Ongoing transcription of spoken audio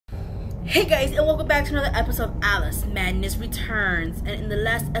Hey guys, and welcome back to another episode of Alice Madness Returns. And in the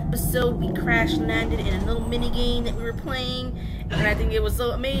last episode, we crash landed in a little mini game that we were playing, and I think it was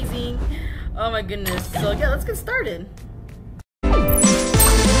so amazing. Oh my goodness. So yeah, let's get started.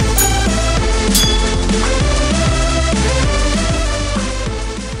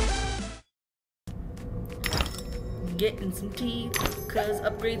 Getting some teeth, because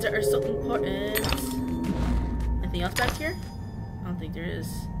upgrades are so important. Anything else back here? I don't think there is.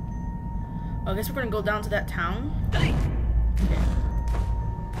 Oh, I guess we're gonna go down to that town.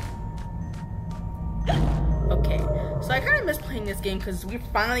 Okay, so I kind of miss playing this game because we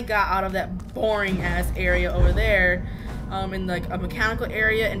finally got out of that boring ass area over there, in like a mechanical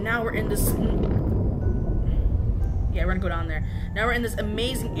area, and now we're in this. Yeah, we're gonna go down there. Now we're in this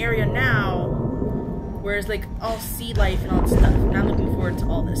amazing area now, where it's like all sea life and all this stuff. And I'm looking forward to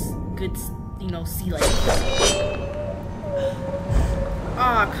all this good, you know, sea life.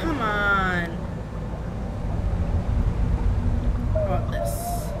 Aw, oh, come on. How about this?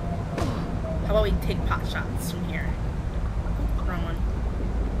 How about we take pot shots from here? Wrong one.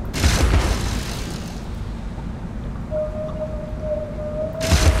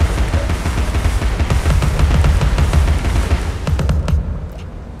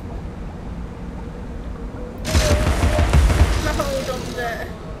 No, don't do that.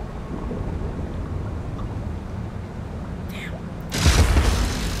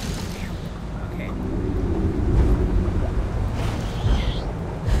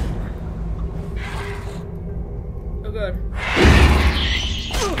 Oh god.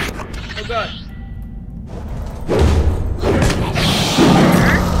 Oh god.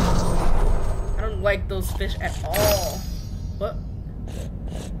 I don't like those fish at all. What?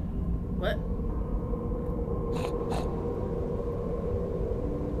 What?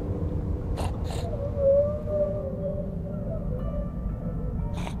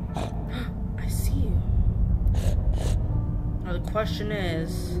 I see you. Now the question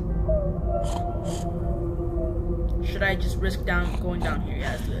is, should I just risk going down here?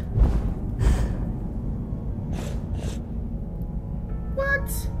 Yeah, let's do it. What?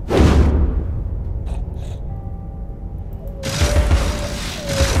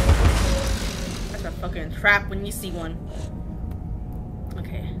 That's a fucking trap when you see one.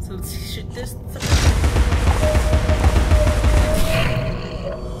 Okay, so let's shoot this.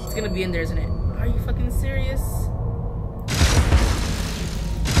 It's gonna be in there, isn't it? Are you fucking serious?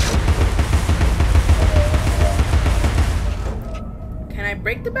 Can I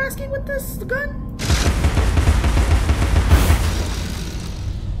break the basket with this gun?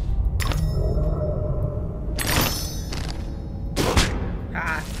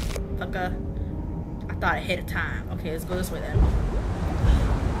 Ah, fucker. I thought I hit a time. Okay, let's go this way then.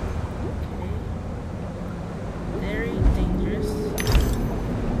 Okay. Very dangerous.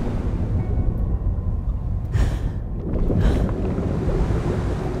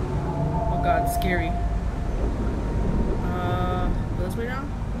 Oh god, scary. This way now?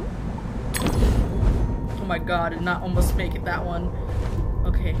 Oh my god, I did not almost make it that one.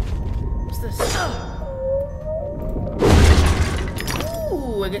 Okay. What's this?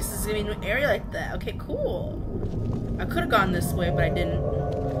 Ooh, I guess this is gonna be a new area like that. Okay, cool. I could have gone this way, but I didn't.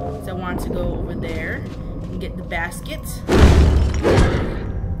 So I wanted to go over there and get the basket.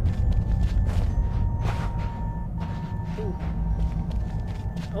 Ooh.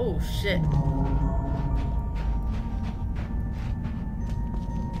 Oh shit.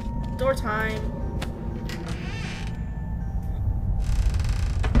 Door time.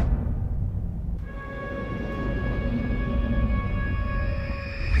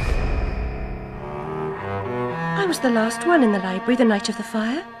 I was the last one in the library the night of the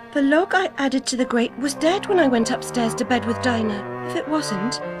fire. The log I added to the grate was dead when I went upstairs to bed with Dinah. If it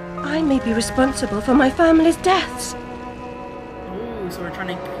wasn't, I may be responsible for my family's deaths. Ooh, so we're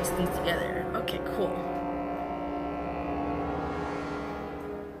trying to piece things together. Okay, cool.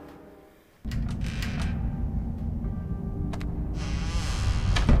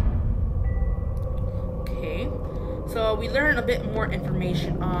 So we learn a bit more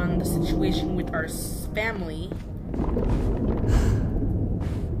information on the situation with our family.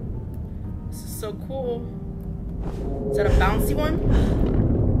 This is so cool. Is that a bouncy one?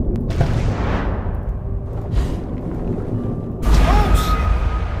 Oh shit!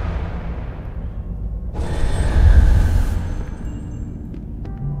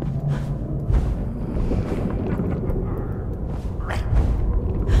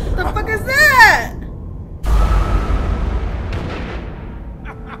 What the fuck is that?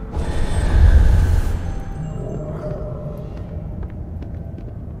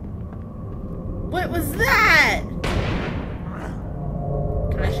 What was that?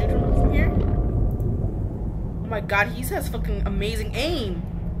 shoot him from here? Oh my god, he has fucking amazing aim.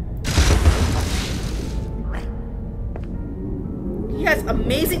 He has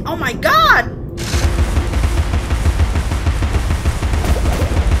amazing. Oh my god!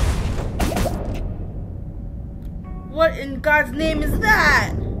 What in God's name is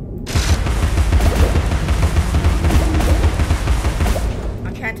that?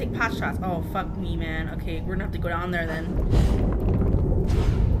 I can't take pot shots. Oh, fuck me, man. Okay, we're gonna have to go down there then.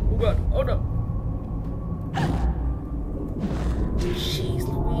 Oh god, oh no. Jeez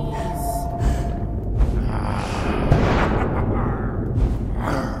Louise.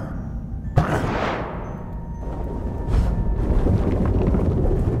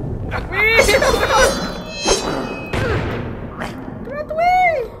 Get out the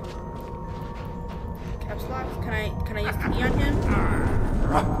way! Caps lock. Can I use the E on him?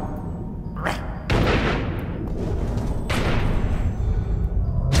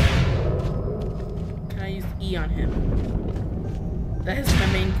 Can I use the E on him? That is my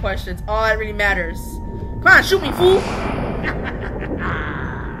main question. It's all that really matters. Come on, shoot me, fool!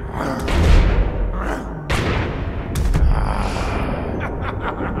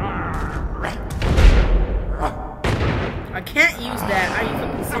 I can't use that. Are you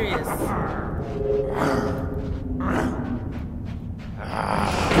fucking serious?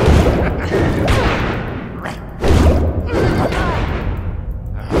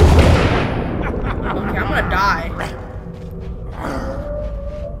 Okay, I'm gonna die.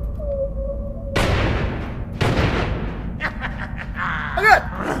 Oh god!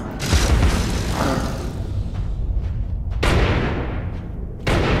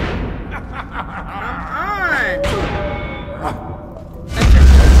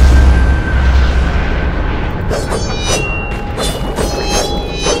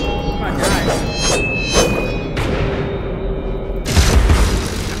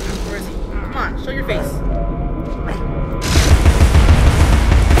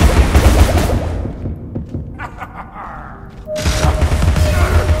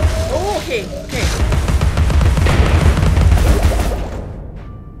 Okay, okay.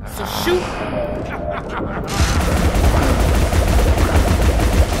 So shoot.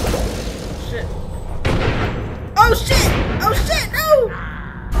 Shit. Oh shit! Oh shit! No!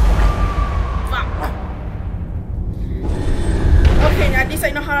 Fuck. Okay, now at least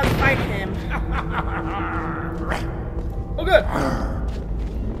I know how to fight him. Oh good.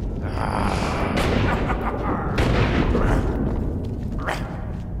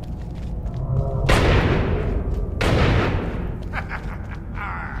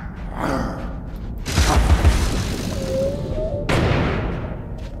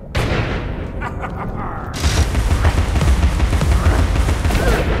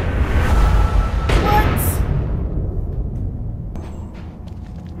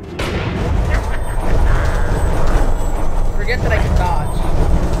 That I can dodge.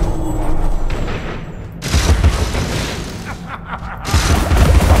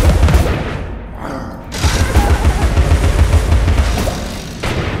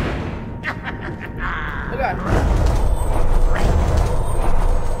 Oh god.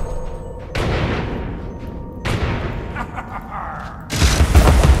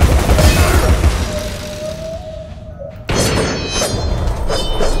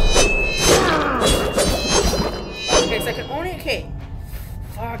 Okay, so I can only. Okay.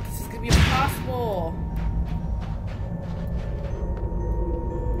 Fuck, this is gonna be impossible.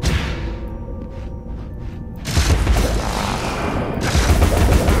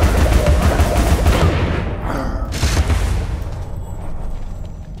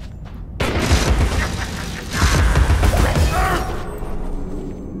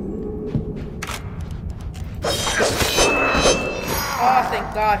 Oh, thank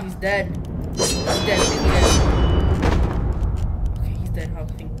God, he's dead. He's dead, he's dead. Okay, he's dead. Oh,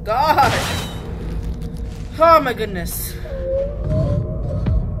 thank God. Oh my goodness.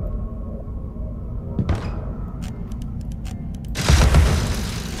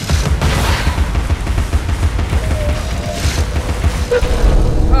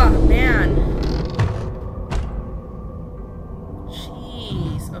 Oh man.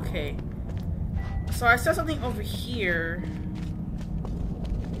 Jeez. Okay. So I saw something over here.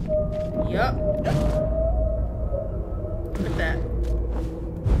 Yup. Look at that.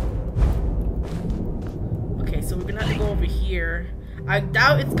 Okay, so we're gonna have to go over here. I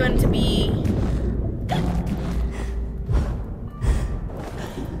doubt it's going to be...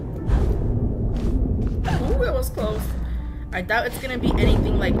 Ooh, that was close. I doubt it's gonna be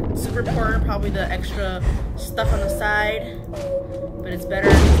anything like super important, probably the extra stuff on the side. But it's better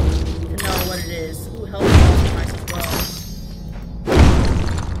to know what it is. Ooh, health is nice as well.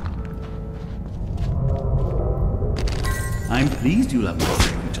 I'm pleased you love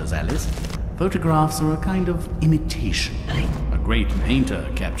mystery creatures, Alice. Photographs are a kind of imitation. A great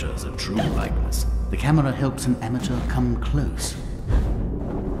painter captures a true likeness. The camera helps an amateur come close.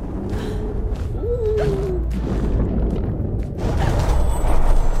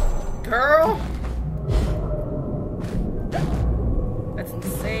 Girl! That's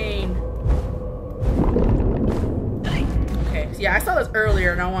insane. Okay, so yeah, I saw this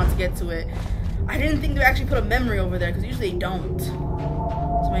earlier and I wanted to get to it. I didn't think they actually put a memory over there because usually they don't. So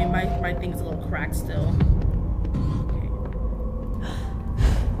my thing is a little cracked still.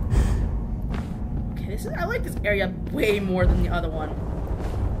 Okay, I like this area way more than the other one.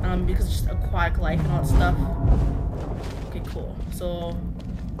 Because it's just aquatic life and all that stuff. Okay, cool. So,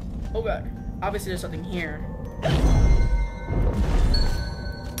 oh god, obviously there's something here.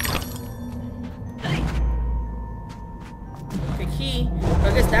 Okay, key. So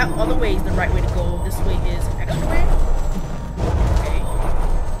I guess that other way is the right way to go. This way is an extra way. Okay.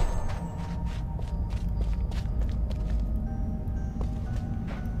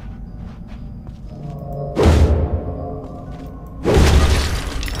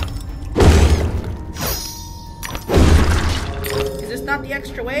 Is this not the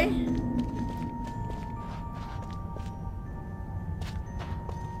extra way?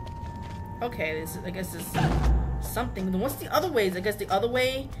 Okay, I guess this is something. Then what's the other ways? I guess the other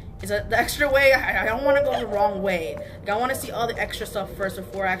way is the extra way. I don't want to go the wrong way. Like, I want to see all the extra stuff first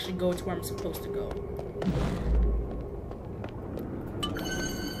before I actually go to where I'm supposed to go.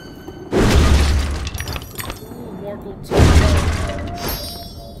 Ooh, more gold teeth.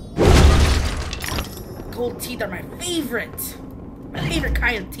 Gold teeth are my favorite. My favorite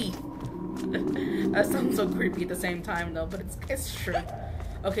kind of teeth. That sounds so creepy at the same time though, but it's true.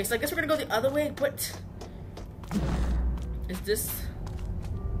 Okay, so I guess we're gonna go the other way, but is this?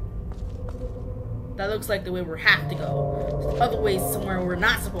 That looks like the way we have to go. The other way is somewhere we're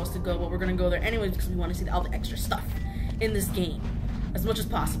not supposed to go, but we're gonna go there anyways because we want to see all the extra stuff in this game as much as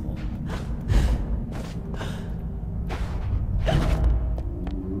possible.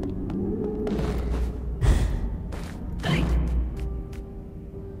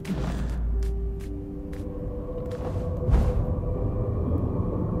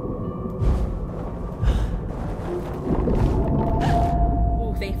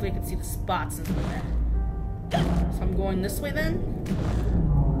 Thankfully I can see the spots and stuff like that. So I'm going this way then?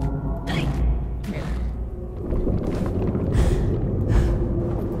 Okay then.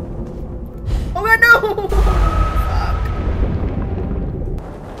 Oh god, no! Fuck.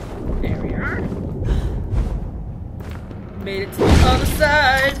 There we are. Made it to the other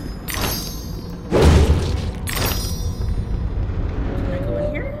side. Can I go in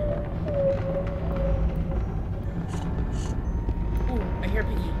here? I hear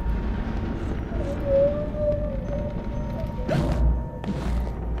Piggy.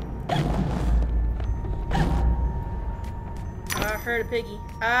 I heard a piggy.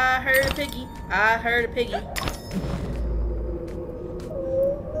 I heard a piggy. I heard a piggy.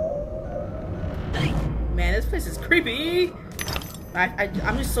 Man, this place is creepy.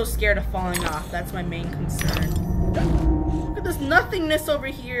 I'm just so scared of falling off. That's my main concern. Look at this nothingness over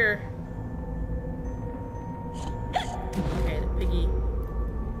here. Okay, the piggy.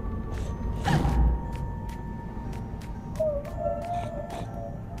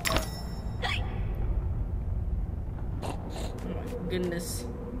 Goodness.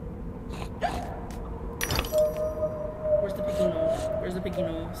 Where's the piggy nose? Where's the piggy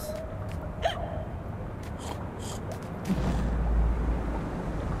nose?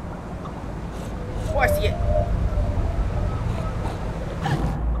 Oh, I see it.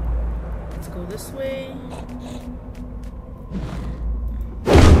 Let's go this way.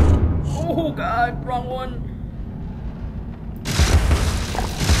 Oh god, wrong one.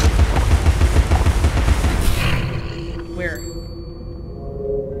 Where?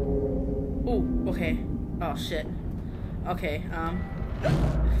 Okay. Oh shit. Okay,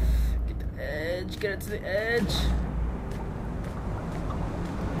 get the edge, get it to the edge.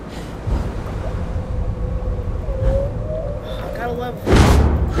 Oh, I gotta love.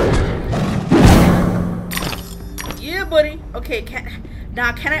 Yeah, buddy. Okay, can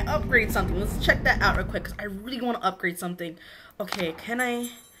I upgrade something? Let's check that out real quick, because I really want to upgrade something. Okay, can I?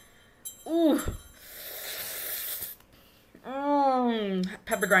 Ooh.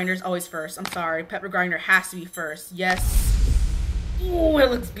 Pepper grinder's always first. I'm sorry. Pepper grinder has to be first. Yes. Ooh, it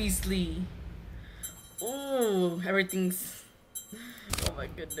looks beastly. Ooh, everything's... Oh my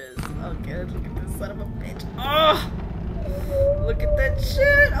goodness. Okay, let's look at this son of a bitch. Oh! Look at that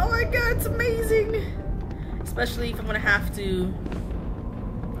shit. Oh my god, it's amazing. Especially if I'm gonna have to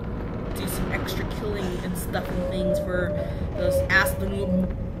do some extra killing and stuff and things for those ass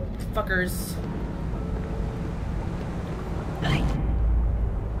fuckers.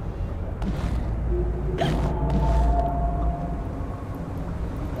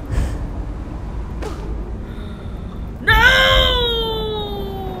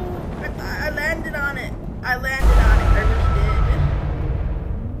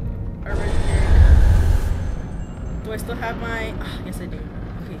 Do I still have my... Oh, yes, I do.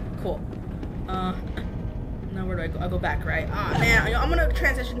 Okay, cool. Now where do I go? I go back, right? Ah, man, I'm gonna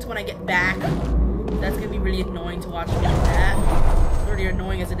transition to when I get back. That's gonna be really annoying to watch me do that. It's already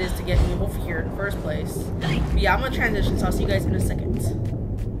annoying as it is to get me over here in the first place. But yeah, I'm gonna transition, so I'll see you guys in a second.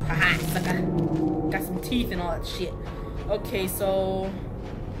 Haha, sucker. Got some teeth and all that shit. Okay, so...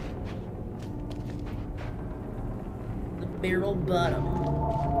 the barrel bottom.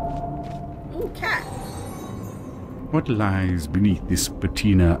 Ooh, cat. What lies beneath this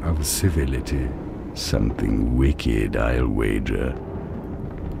patina of civility? Something wicked, I'll wager.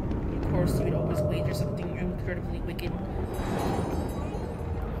 Of course, you'd always wager something incredibly wicked.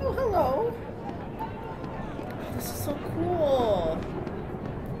 Oh, hello. Oh, this is so cool.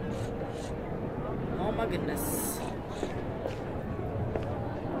 Oh my goodness.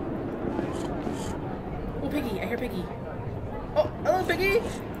 Oh, Piggy. I hear Piggy. Oh, hello, Piggy.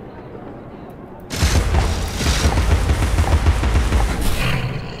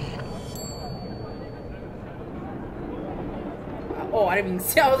 Oh, I didn't even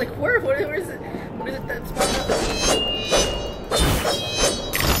see. I was like, where is it? What is it that spawned up?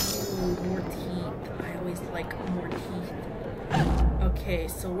 Ooh, more teeth. I always like more teeth. Okay,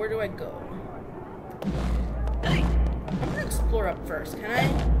 so where do I go? I'm gonna explore up first. Can I?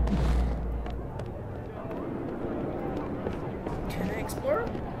 Can I explore?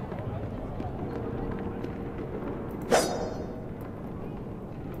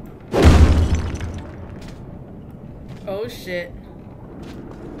 Oh shit.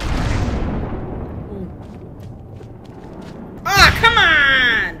 Ah, come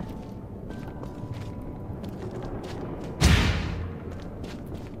on!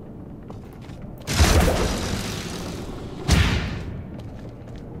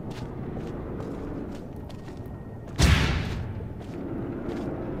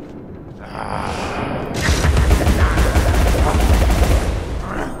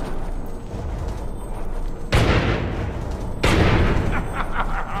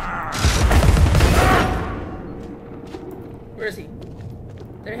 Where is he?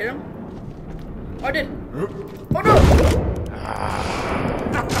 Did I hit him? Oh, I did. Oh no!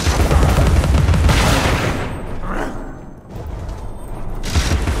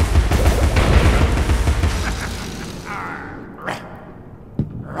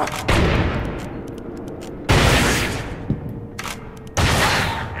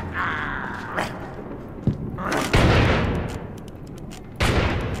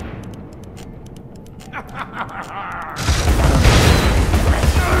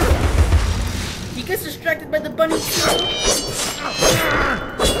 He gets distracted by the bunny too.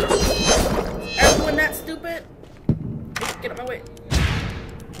 Everyone that stupid. Get out my way.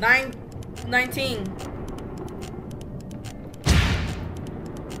 19.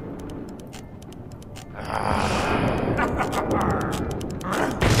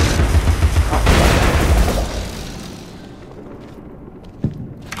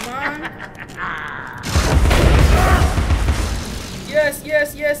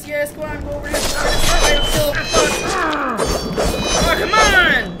 Yes, come on, go over here. Oh, come on!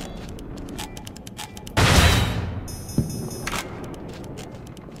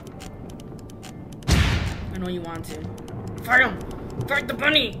 I know you want to. Fight him! Fight the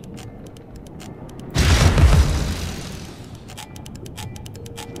bunny!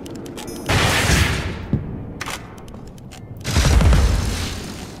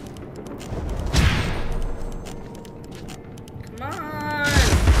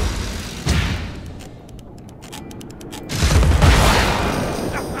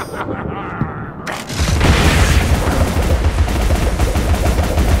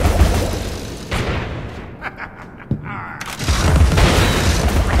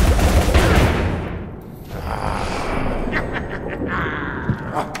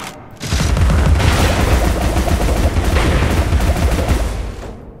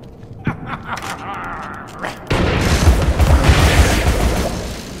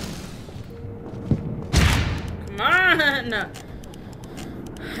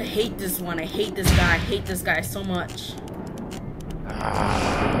 I hate this one. I hate this guy. I hate this guy so much. Come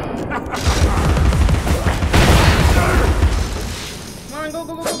on, go.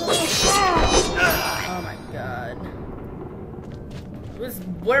 Oh my god.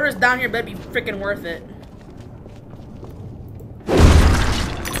 Whatever's down here better be freaking worth it.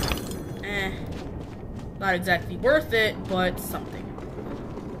 Not exactly worth it, but something.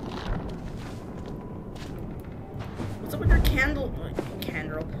 What's up with your camera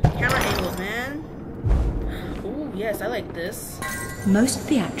angles, man? Ooh, yes, I like this. Most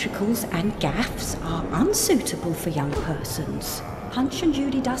theatricals and gaffs are unsuitable for young persons. Punch and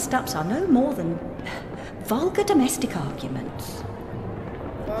Judy dust-ups are no more than vulgar domestic arguments.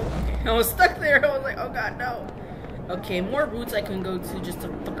 Well, I was stuck there. I was like, oh god, no. Okay, more routes I can go to just to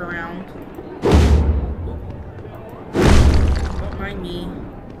fuck around. Don't mind me.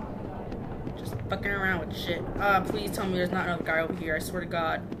 Just fucking around with shit. Please tell me there's not another guy over here. I swear to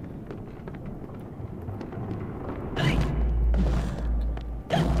god.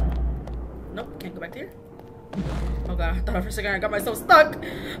 Nope, can't go back there. Oh god, I thought for a second I got myself stuck.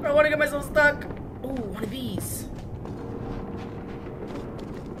 I don't want to get myself stuck. Ooh, one of these.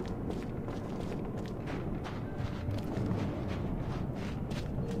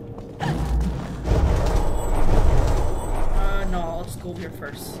 No, I'll just go over here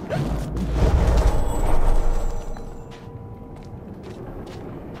first.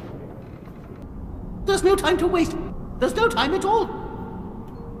 There's no time to waste. There's no time at all.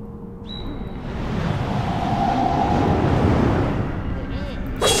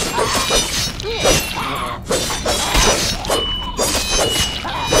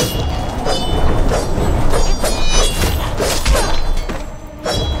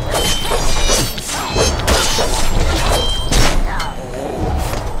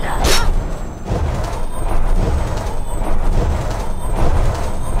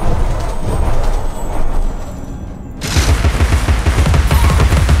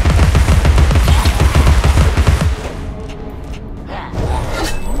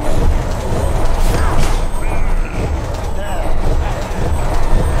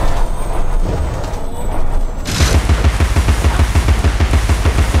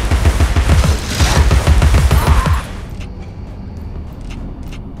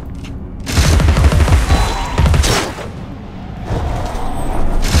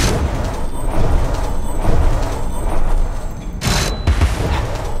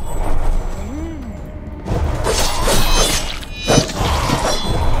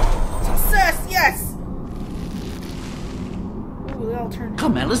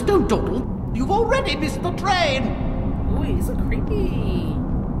 Come, Alice, don't dawdle. You've already missed the train. Ooh, he's so creepy.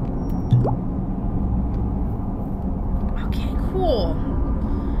 Okay, cool.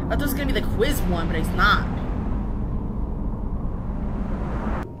 I thought this was gonna be the quiz one, but it's not.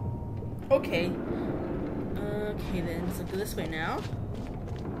 Okay. Okay then, so go this way now.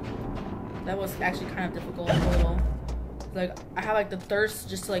 That was actually kind of difficult a little. Like, I have like the thirst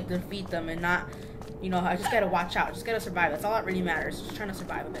just to like defeat them and not, you know, I just gotta watch out. Just gotta survive. That's all that really matters. Just trying to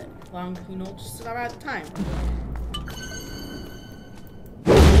survive a bit. Long, you know, just survive at the time.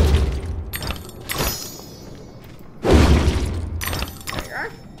 There you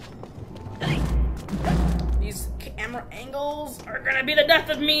are. These camera angles are gonna be the death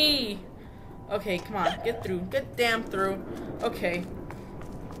of me. Okay, come on. Get through. Get damn through. Okay.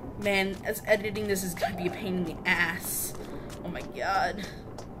 Man, as editing this is gonna be a pain in the ass. Oh my god.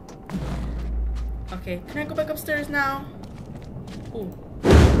 Okay, can I go back upstairs now? Ooh.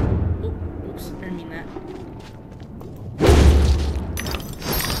 Ooh, oops, I didn't mean that.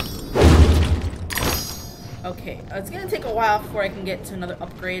 Okay, it's gonna take a while before I can get to another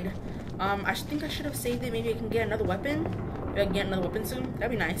upgrade. I think I should have saved it. Maybe I can get another weapon. Maybe I can get another weapon soon.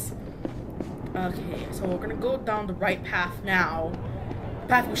 That'd be nice. Okay, so we're gonna go down the right path now. The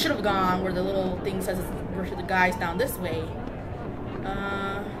path we should have gone, where the little thing says it's the guys down this way.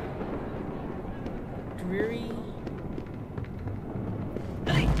 Dreary.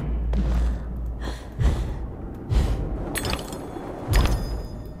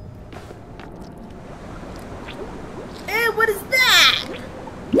 Hey, what is that?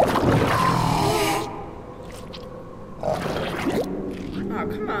 Oh,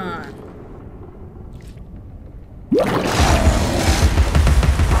 come on.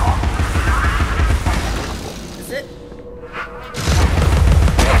 Is it?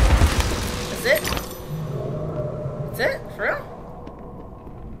 Is it? Is it? For real?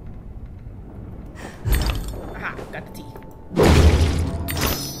 Aha, got the teeth.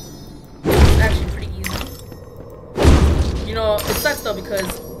 It's actually pretty easy. You know, it sucks though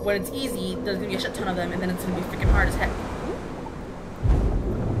because when it's easy, there's gonna be a shit ton of them and then it's gonna be freaking hard as heck.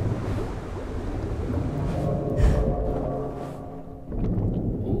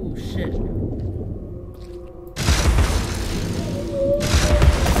 Oh shit.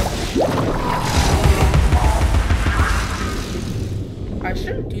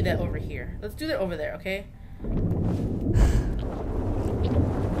 do that over here. Let's do that over there, okay?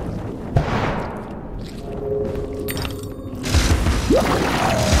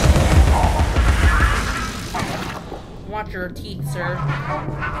 Watch your teeth, sir.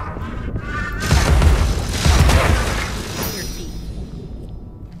 Your teeth.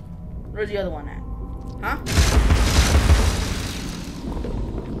 Where's the other one at? Huh?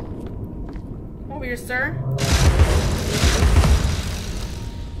 Over here, sir.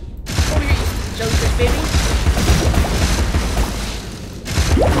 Over here, you jellyfish baby.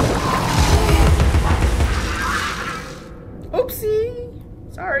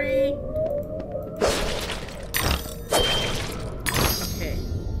 Oopsie. Sorry. Okay.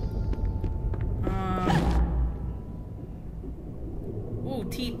 Ooh,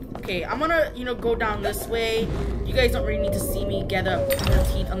 teeth. Okay, I'm gonna, go down this way. You guys don't really need to see me gather up the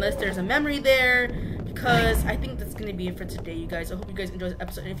teeth unless there's a memory there, because I think that's gonna be it for today, you guys. I hope you guys enjoyed the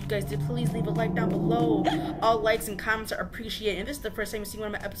episode, and if you guys did, please leave a like down below. All likes and comments are appreciated. And if this is the first time you see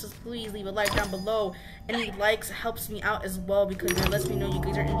one of my episodes, please leave a like down below. Any likes helps me out as well, because it lets me know you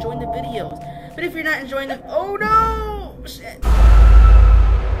guys are enjoying the videos. But if you're not enjoying them, oh no! Shit.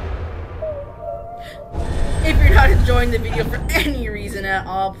 If you're not enjoying the video for any reason at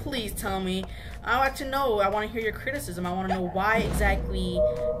all, please tell me. I want to know. I want to hear your criticism. I want to know why exactly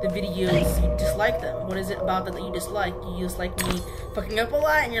the videos you dislike them. What is it about that you dislike? You dislike me fucking up a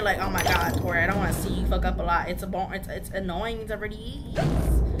lot, and you're like, oh my god, Tori, I don't want to see you fuck up a lot. It's annoying. It's already. Yeah,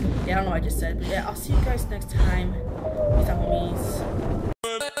 I don't know what I just said, but yeah, I'll see you guys next time. Peace out, homies.